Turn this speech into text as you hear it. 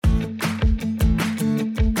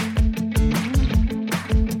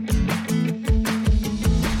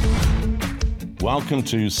Welcome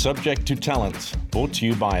to Subject to Talent, brought to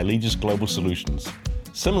you by Allegis Global Solutions.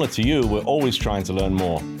 Similar to you, we're always trying to learn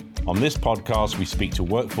more. On this podcast, we speak to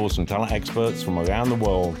workforce and talent experts from around the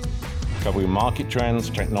world, covering market trends,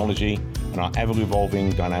 technology, and our ever-evolving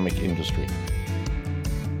dynamic industry.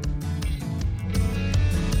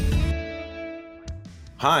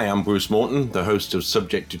 Hi, I'm Bruce Morton, the host of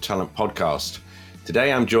Subject to Talent podcast.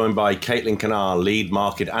 Today, I'm joined by Caitlin Kennard, lead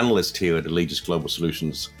market analyst here at Allegis Global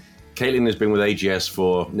Solutions. Caitlin has been with AGS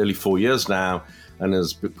for nearly 4 years now and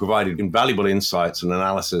has provided invaluable insights and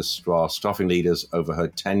analysis to our staffing leaders over her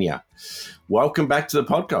tenure. Welcome back to the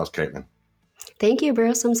podcast, Caitlin. Thank you,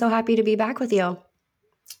 Bruce. I'm so happy to be back with you.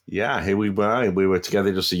 Yeah, here we were. We were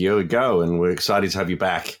together just a year ago, and we're excited to have you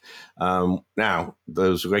back. Now,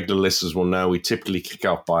 those regular listeners will know we typically kick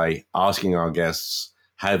off by asking our guests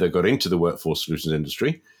how they got into the workforce solutions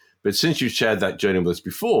industry. But since you've shared that journey with us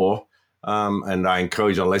before, and I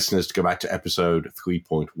encourage our listeners to go back to episode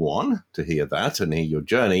 3.1 to hear that and hear your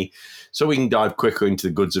journey, so we can dive quicker into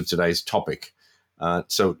the goods of today's topic.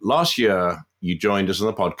 So last year, you joined us on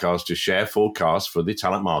the podcast to share forecasts for the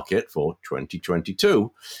talent market for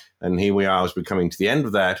 2022. And here we are as we're coming to the end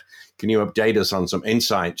of that. Can you update us on some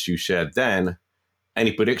insights you shared then,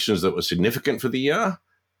 any predictions that were significant for the year,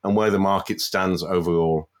 and where the market stands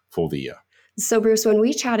overall for the year? So Bruce, when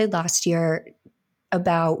we chatted last year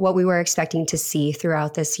about what we were expecting to see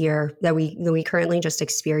throughout this year that we currently just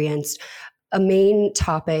experienced, a main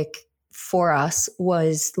topic for us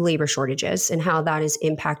was labor shortages and how that is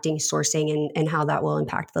impacting sourcing and how that will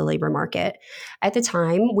impact the labor market. At the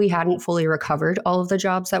time, we hadn't fully recovered all of the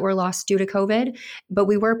jobs that were lost due to COVID, but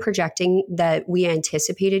we were projecting that we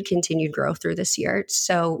anticipated continued growth through this year.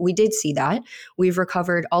 So we did see that. We've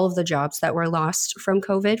recovered all of the jobs that were lost from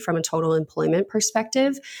COVID from a total employment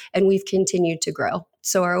perspective, and we've continued to grow.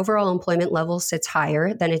 So our overall employment level sits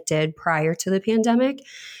higher than it did prior to the pandemic.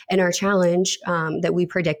 And our challenge that we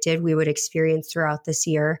predicted we would experience throughout this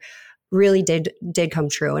year really did come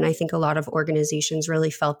true. And I think a lot of organizations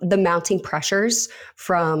really felt the mounting pressures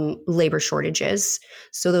from labor shortages.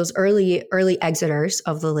 So those early exiters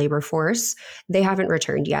of the labor force, they haven't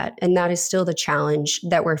returned yet. And that is still the challenge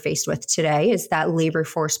that we're faced with today, is that labor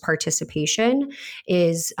force participation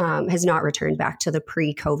has not returned back to the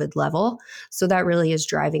pre-COVID level. So that really is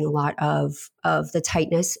driving a lot of the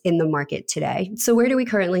tightness in the market today. So where do we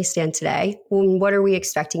currently stand today? What are we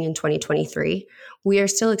expecting in 2023? We are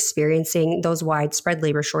still experiencing those widespread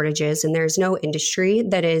labor shortages, and there's no industry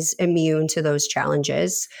that is immune to those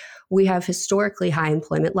challenges. We have historically high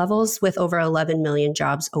employment levels with over 11 million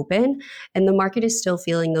jobs open, and the market is still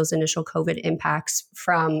feeling those initial COVID impacts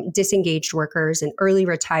from disengaged workers and early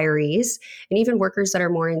retirees, and even workers that are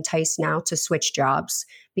more enticed now to switch jobs,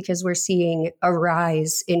 because we're seeing a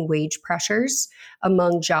rise in wage pressures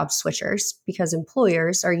among job switchers, because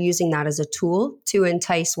employers are using that as a tool to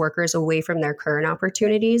entice workers away from their current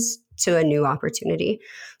opportunities to a new opportunity.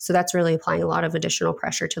 So that's really applying a lot of additional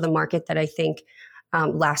pressure to the market that I think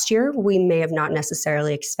last year we may have not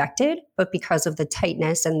necessarily expected, but because of the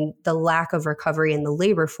tightness and the lack of recovery in the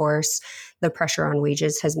labor force, the pressure on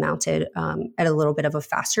wages has mounted at a little bit of a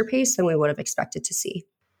faster pace than we would have expected to see.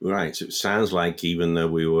 Right. So it sounds like even though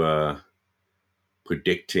we were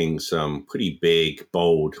predicting some pretty big,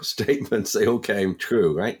 bold statements, they all came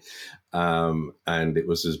true, right? And it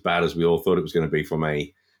was as bad as we all thought it was going to be from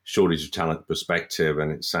a shortage of talent perspective.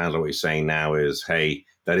 And it sounds like what you're saying now is, hey,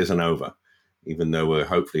 that isn't over. Even though we're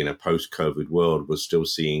hopefully in a post-COVID world, we're still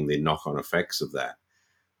seeing the knock-on effects of that.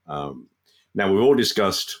 Now, we've all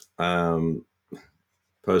discussed,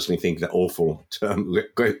 personally think that awful term,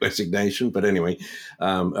 Great Resignation. But anyway,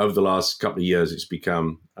 over the last couple of years, it's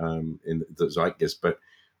become in the zeitgeist. But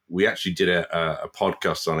we actually did a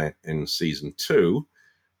podcast on it in season 2.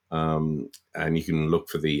 And you can look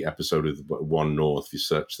for the episode of One North. If you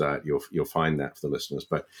search that, you'll find that for the listeners.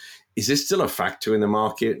 But is this still a factor in the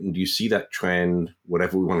market? And do you see that trend,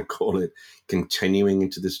 whatever we want to call it, continuing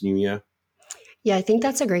into this new year? Yeah, I think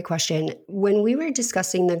that's a great question. When we were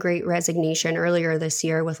discussing the Great Resignation earlier this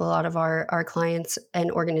year with a lot of our clients and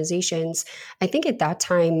organizations, I think at that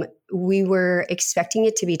time we were expecting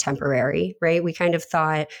it to be temporary, right? We kind of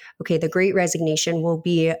thought, okay, the Great Resignation will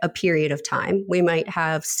be a period of time. We might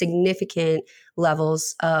have significant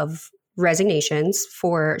levels of resignations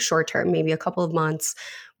for short term, maybe a couple of months,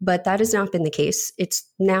 but that has not been the case. It's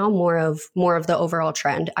now more of the overall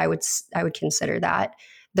trend. I would consider that.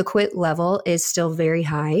 The quit level is still very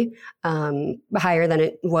high, higher than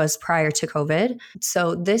it was prior to COVID.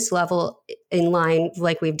 So this level, in line,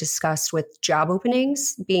 like we've discussed, with job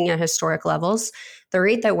openings being at historic levels, the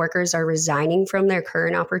rate that workers are resigning from their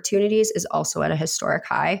current opportunities is also at a historic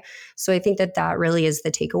high. So I think that really is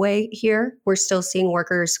the takeaway here. We're still seeing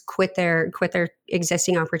workers quit their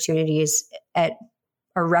existing opportunities at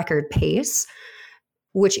a record pace,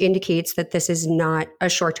 which indicates that this is not a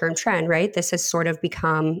short-term trend, right? This has sort of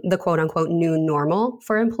become the quote-unquote new normal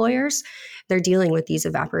for employers. They're dealing with these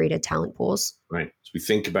evaporated talent pools. Right. As we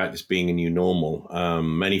think about this being a new normal,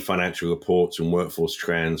 many financial reports and workforce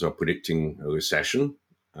trends are predicting a recession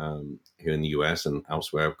here in the US and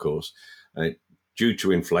elsewhere, of course, due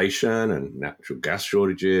to inflation and natural gas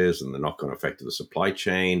shortages and the knock-on effect of the supply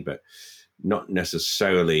chain, but not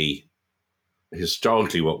necessarily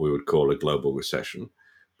historically what we would call a global recession.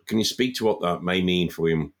 Can you speak to what that may mean for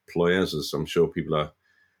employers? As I'm sure people are,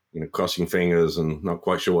 crossing fingers and not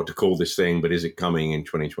quite sure what to call this thing, but is it coming in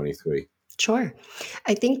 2023? Sure.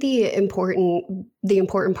 I think the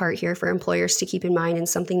important part here for employers to keep in mind, and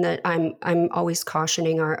something that I'm always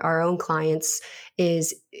cautioning our own clients,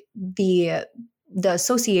 is the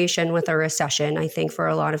association with a recession. I think for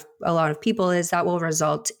a lot of people is that will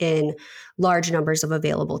result in large numbers of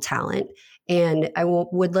available talent. And I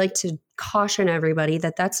would like to caution everybody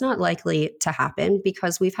that that's not likely to happen,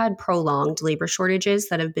 because we've had prolonged labor shortages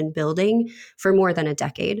that have been building for more than a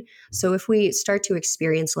decade. So if we start to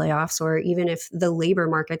experience layoffs, or even if the labor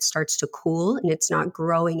market starts to cool and it's not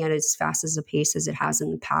growing at as fast as a pace as it has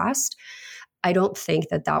in the past, I don't think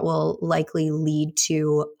that will likely lead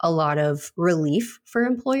to a lot of relief for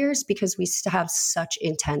employers, because we still have such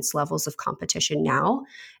intense levels of competition now,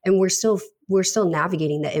 and we're still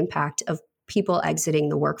navigating the impact of people exiting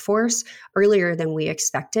the workforce earlier than we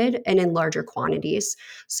expected and in larger quantities.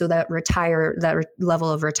 So that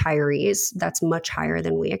level of retirees, that's much higher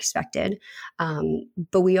than we expected.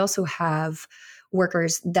 But we also have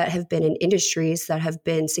workers that have been in industries that have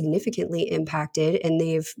been significantly impacted, and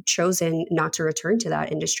they've chosen not to return to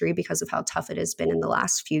that industry because of how tough it has been in the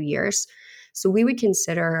last few years. So we would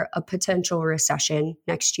consider a potential recession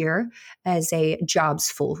next year as a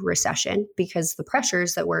jobs full recession, because the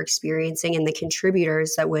pressures that we're experiencing and the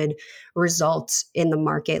contributors that would result in the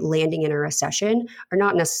market landing in a recession are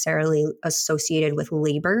not necessarily associated with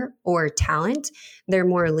labor or talent. They're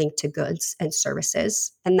more linked to goods and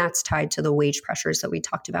services. And that's tied to the wage pressures that we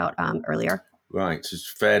talked about earlier. Right. So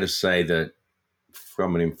it's fair to say that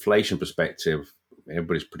from an inflation perspective,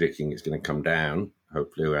 everybody's predicting it's going to come down,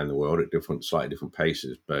 hopefully around the world at slightly different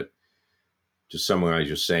paces. But to summarize,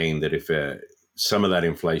 you're saying that if some of that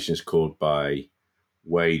inflation is caused by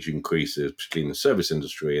wage increases, particularly in the service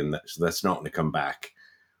industry, and that's not going to come back.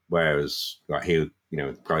 Whereas right here,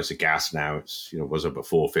 the price of gas now, it's was up at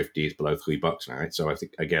 $4.50, it's below $3 now. Right? So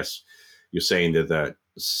I guess you're saying that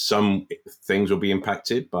some things will be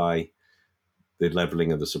impacted by the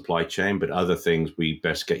leveling of the supply chain, but other things we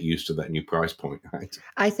best get used to that new price point, right?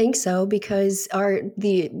 I think so, because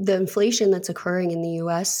the inflation that's occurring in the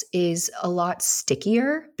US is a lot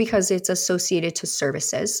stickier because it's associated to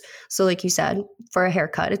services. So like you said, for a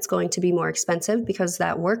haircut, it's going to be more expensive because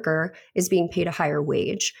that worker is being paid a higher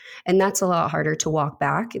wage. And that's a lot harder to walk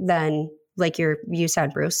back than, like you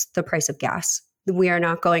said, Bruce, the price of gas. We are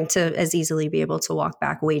not going to as easily be able to walk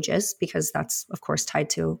back wages, because that's, of course, tied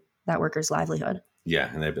to that worker's livelihood.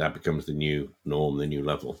 Yeah, and that becomes the new norm, the new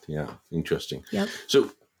level. Yeah, interesting. Yep.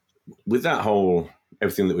 So with that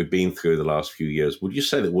everything that we've been through the last few years, would you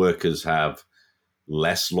say that workers have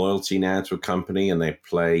less loyalty now to a company and they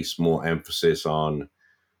place more emphasis on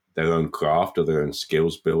their own craft or their own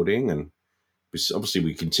skills building? And obviously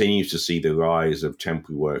we continue to see the rise of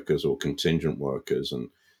temporary workers or contingent workers and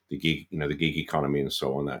the gig economy and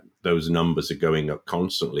so on. That those numbers are going up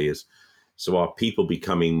constantly. So are people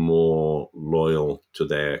becoming more loyal to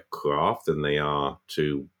their craft than they are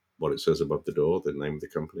to what it says above the door, the name of the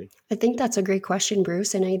company? I think that's a great question,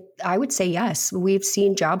 Bruce. And I would say yes. We've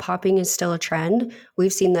seen job hopping is still a trend.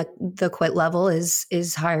 We've seen that the quit level is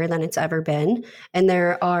higher than it's ever been. And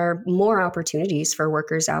there are more opportunities for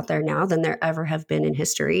workers out there now than there ever have been in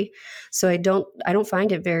history. So I don't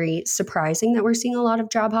find it very surprising that we're seeing a lot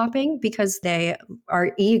of job hopping, because they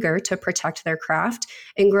are eager to protect their craft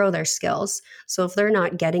and grow their skills. So if they're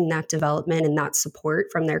not getting that development and that support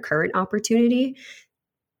from their current opportunity,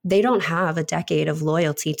 they don't have a decade of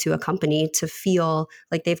loyalty to a company to feel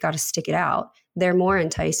like they've got to stick it out. They're more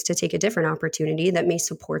enticed to take a different opportunity that may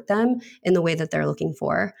support them in the way that they're looking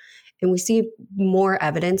for. And we see more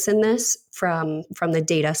evidence in this from the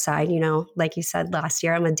data side. Like you said last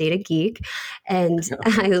year, I'm a data geek, and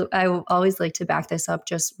I always like to back this up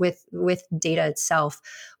just with data itself.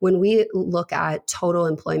 When we look at total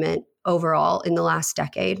employment overall in the last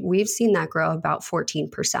decade, we've seen that grow about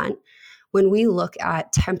 14%. When we look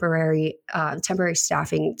at temporary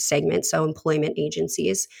staffing segments, so employment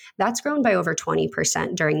agencies, that's grown by over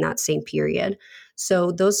 20% during that same period.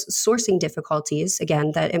 So those sourcing difficulties,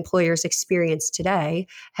 again, that employers experience today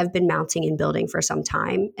have been mounting and building for some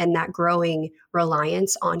time. And that growing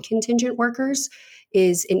reliance on contingent workers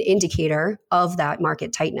is an indicator of that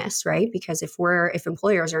market tightness, right? Because if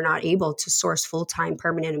employers are not able to source full-time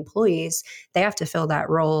permanent employees, they have to fill that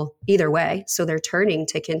role either way. So they're turning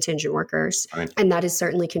to contingent workers. Right. And that is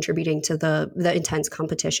certainly contributing to the intense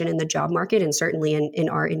competition in the job market, and certainly in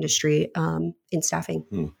our industry, in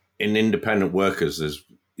staffing. In independent workers, there's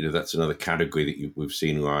that's another category that we've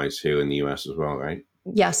seen rise here in the US as well, right?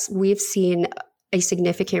 Yes, we've seen a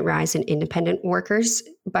significant rise in independent workers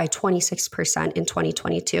by 26% in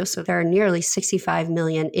 2022. So there are nearly 65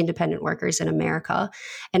 million independent workers in America.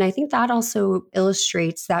 And I think that also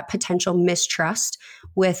illustrates that potential mistrust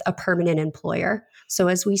with a permanent employer. So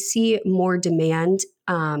as we see more demand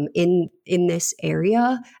in this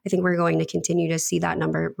area, I think we're going to continue to see that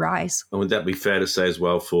number rise. And would that be fair to say as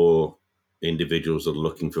well for individuals that are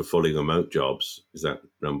looking for fully remote jobs? Is that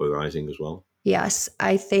number rising as well? Yes,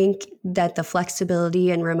 I think that the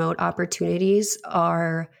flexibility and remote opportunities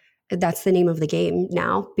that's the name of the game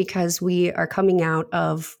now, because we are coming out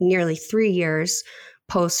of nearly 3 years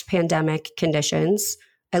post-pandemic conditions,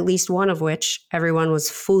 at least one of which everyone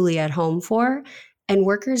was fully at home for. And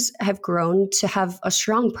workers have grown to have a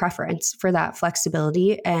strong preference for that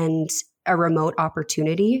flexibility and a remote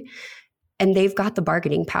opportunity. And they've got the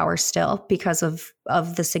bargaining power still because of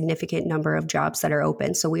the significant number of jobs that are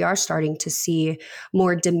open. So we are starting to see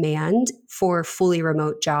more demand for fully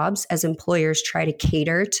remote jobs as employers try to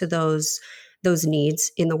cater to those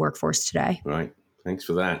needs in the workforce today. Right. Thanks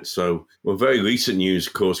for that. So, very recent news,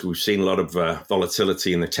 of course, we've seen a lot of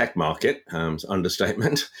volatility in the tech market,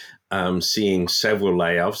 understatement, seeing several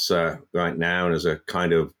layoffs right now, and as a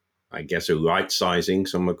kind of, I guess, a right sizing,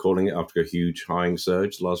 some are calling it, after a huge hiring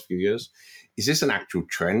surge the last few years. Is this an actual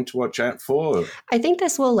trend to watch out for? I think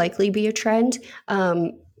this will likely be a trend.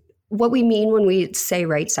 What we mean when we say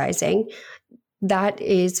right sizing, that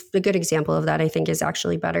is a good example of that, I think, is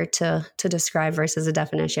actually better to describe versus a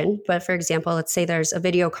definition. But for example, let's say there's a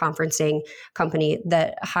video conferencing company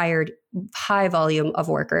that hired high volume of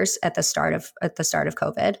workers at the start of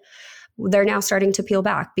COVID. They're now starting to peel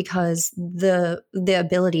back because the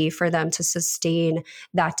ability for them to sustain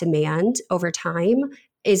that demand over time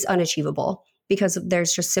is unachievable because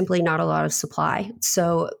there's just simply not a lot of supply.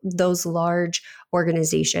 So those large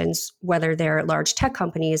organizations, whether they're large tech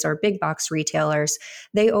companies or big box retailers,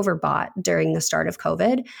 they overbought during the start of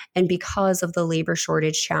COVID. And because of the labor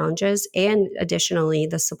shortage challenges and additionally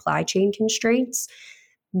the supply chain constraints,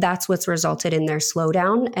 that's what's resulted in their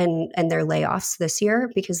slowdown and their layoffs this year,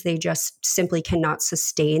 because they just simply cannot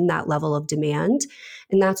sustain that level of demand.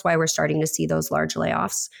 And that's why we're starting to see those large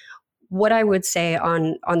layoffs. What I would say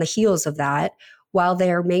on the heels of that, while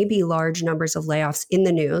there may be large numbers of layoffs in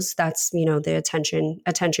the news, that's, the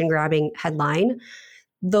attention grabbing headline,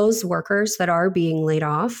 those workers that are being laid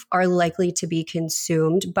off are likely to be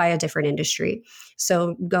consumed by a different industry.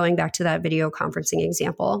 So going back to that video conferencing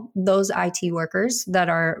example, those IT workers that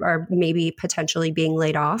are maybe potentially being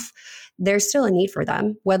laid off, there's still a need for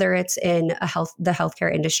them, whether it's in the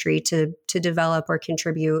healthcare industry to develop or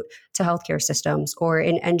contribute to healthcare systems, or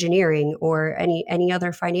in engineering, or any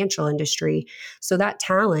other financial industry. So that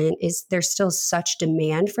talent there's still such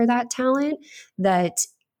demand for that talent that,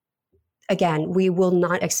 again, we will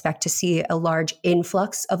not expect to see a large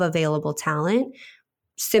influx of available talent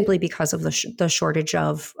simply because of the shortage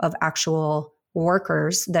of actual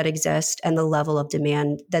workers that exist and the level of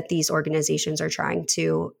demand that these organizations are trying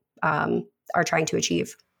to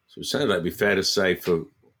achieve. So it sounds like it'd be fair to say for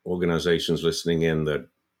organizations listening in that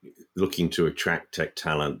looking to attract tech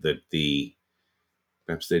talent, that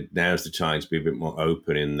perhaps now's the time to be a bit more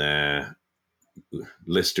open in their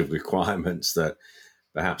list of requirements, that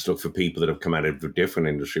perhaps look for people that have come out of a different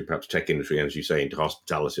industry, perhaps tech industry, as you say, into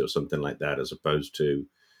hospitality or something like that, as opposed to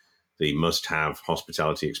the must-have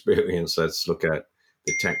hospitality experience. Let's look at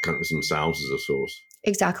the tech companies themselves as a source.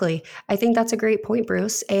 Exactly. I think that's a great point,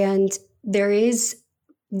 Bruce. And there is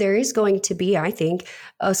going to be, I think,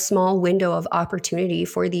 a small window of opportunity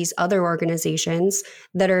for these other organizations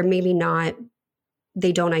that are maybe not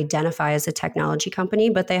they don't identify as a technology company,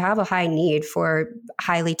 but they have a high need for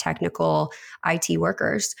highly technical IT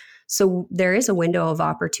workers. So there is a window of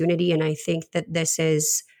opportunity. And I think that this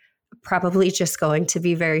is probably just going to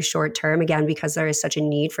be very short term, again, because there is such a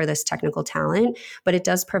need for this technical talent, but it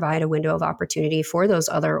does provide a window of opportunity for those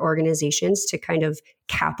other organizations to kind of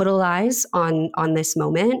capitalize on this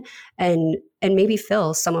moment and maybe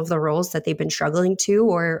fill some of the roles that they've been struggling to,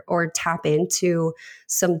 or tap into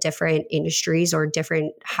some different industries or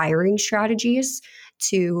different hiring strategies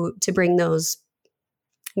to bring those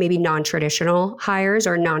maybe non-traditional hires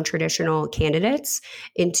or non-traditional candidates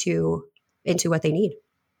into what they need.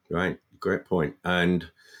 Right. Great point. And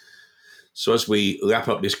so as we wrap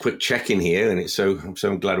up this quick check-in here, and I'm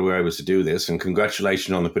so glad we were able to do this, and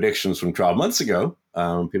congratulations on the predictions from 12 months ago.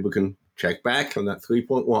 People can check back on that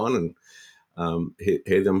 3.1 and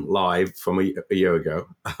hear them live from a year ago.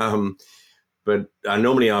 But I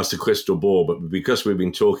normally ask the crystal ball, but because we've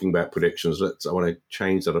been talking about predictions, I want to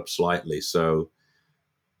change that up slightly. So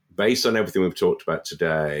based on everything we've talked about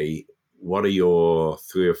today, what are your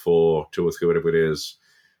 2 or 3, whatever it is,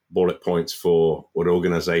 bullet points for what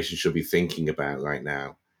organizations should be thinking about right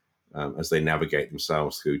now as they navigate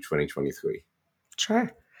themselves through 2023?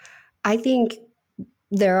 Sure. I think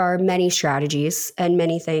there are many strategies and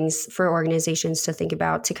many things for organizations to think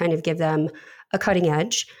about to kind of give them a cutting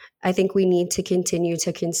edge. I think we need to continue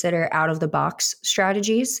to consider out-of-the-box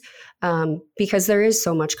strategies because there is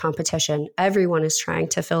so much competition. Everyone is trying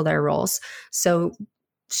to fill their roles. So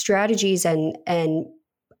strategies and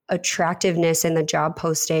attractiveness in the job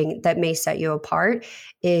posting that may set you apart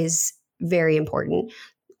is very important.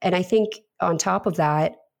 And I think on top of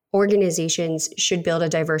that, organizations should build a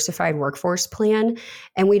diversified workforce plan,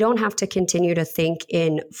 and we don't have to continue to think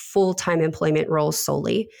in full-time employment roles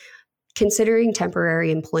solely. Considering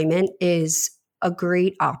temporary employment is a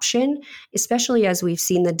great option, especially as we've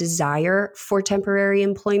seen the desire for temporary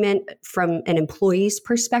employment from an employee's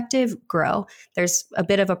perspective grow. There's a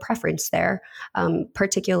bit of a preference there,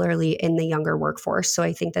 particularly in the younger workforce. So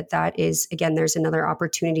I think that is, again, there's another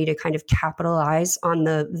opportunity to kind of capitalize on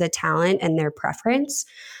the talent and their preference.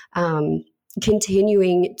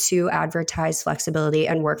 Continuing to advertise flexibility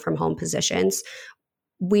and work from home positions.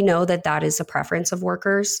 We know that is a preference of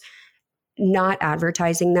workers. Not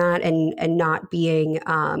advertising that and not being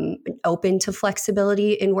open to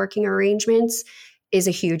flexibility in working arrangements is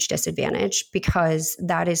a huge disadvantage, because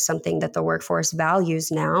that is something that the workforce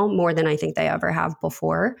values now more than I think they ever have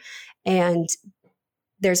before. And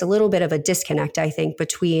there's a little bit of a disconnect, I think,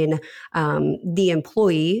 between the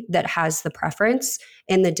employee that has the preference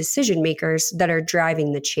and the decision makers that are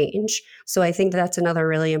driving the change. So I think that's another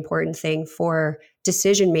really important thing for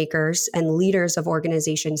decision makers and leaders of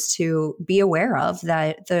organizations to be aware of,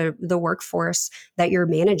 that the workforce that you're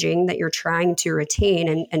managing, that you're trying to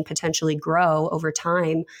retain and potentially grow over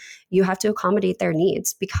time, you have to accommodate their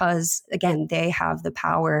needs, because again, they have the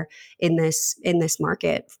power in this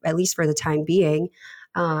market, at least for the time being.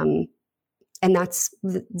 And that's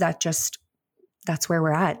where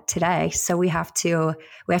we're at today. So we have to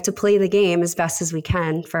play the game as best as we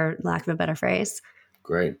can, for lack of a better phrase.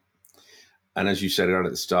 Great. And as you said right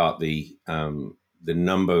at the start, the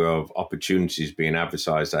number of opportunities being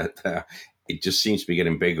advertised out there, it just seems to be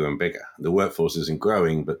getting bigger and bigger. The workforce isn't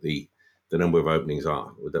growing, but the number of openings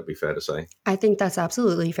are. Would that be fair to say? I think that's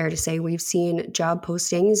absolutely fair to say. We've seen job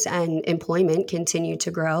postings and employment continue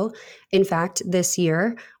to grow. In fact, this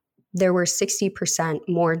year, there were 60%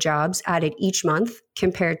 more jobs added each month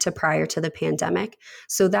compared to prior to the pandemic.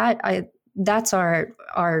 So that's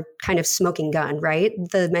our kind of smoking gun, right?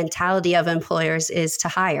 The mentality of employers is to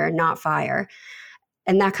hire, not fire.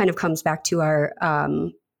 And that kind of comes back to our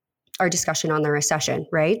discussion on the recession,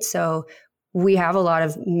 right? So we have a lot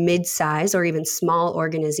of mid-size or even small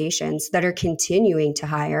organizations that are continuing to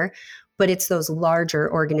hire, but it's those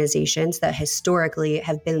larger organizations that historically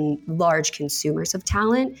have been large consumers of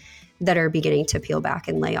talent that are beginning to peel back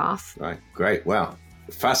and lay off. Right. Great. Wow.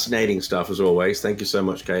 Fascinating stuff as always. Thank you so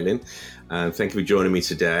much, Caitlin. And thank you for joining me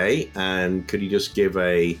today. And could you just give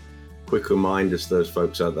a quick reminder to those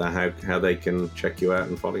folks out there how they can check you out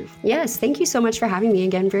and follow you? Yes, thank you so much for having me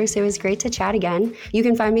again, Bruce. It was great to chat again. You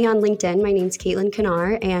can find me on LinkedIn. My name's Caitlin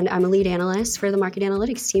Kanar, and I'm a lead analyst for the market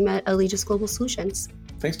analytics team at Allegis Global Solutions.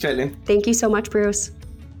 Thanks, Caitlin. Thank you so much, Bruce.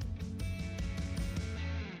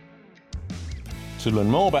 To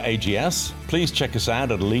learn more about AGS, please check us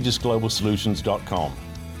out at AllegisGlobalSolutions.com.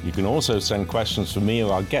 You can also send questions for me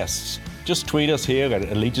or our guests. Just tweet us here at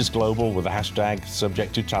Allegis Global with the hashtag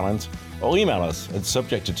 #SubjectToTalent, or email us at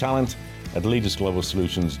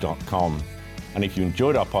subjecttotalent@AllegisGlobalSolutions.com. And if you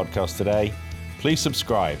enjoyed our podcast today, please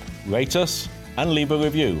subscribe, rate us, and leave a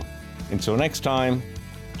review. Until next time,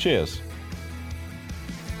 cheers.